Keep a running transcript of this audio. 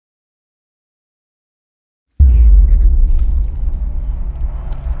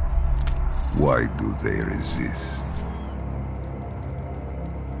Why do they resist?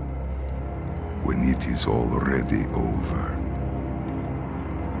 When it is already over.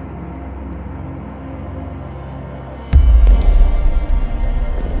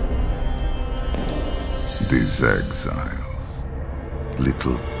 These exiles,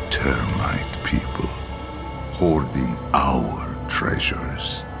 little termite people, hoarding our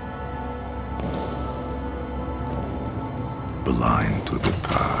treasures. Blind to the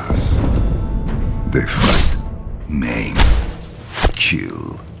past, they fight, maim,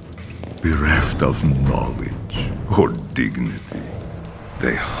 kill, bereft of knowledge or dignity.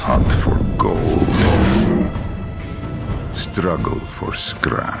 They hunt for gold, struggle for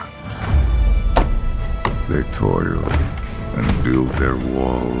scrap. They toil and build their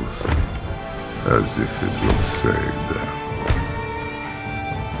walls as if it will save them.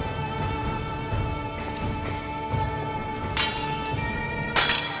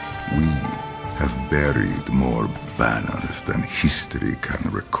 We have buried more banners than history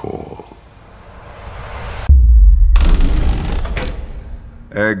can recall.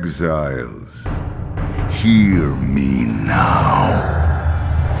 Exiles, hear me now.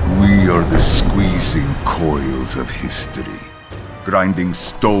 We are the squeezing coils of history, grinding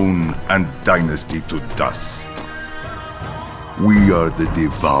stone and dynasty to dust. We are the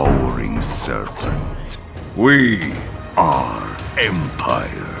devouring serpent. We are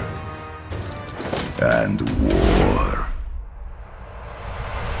empire and war.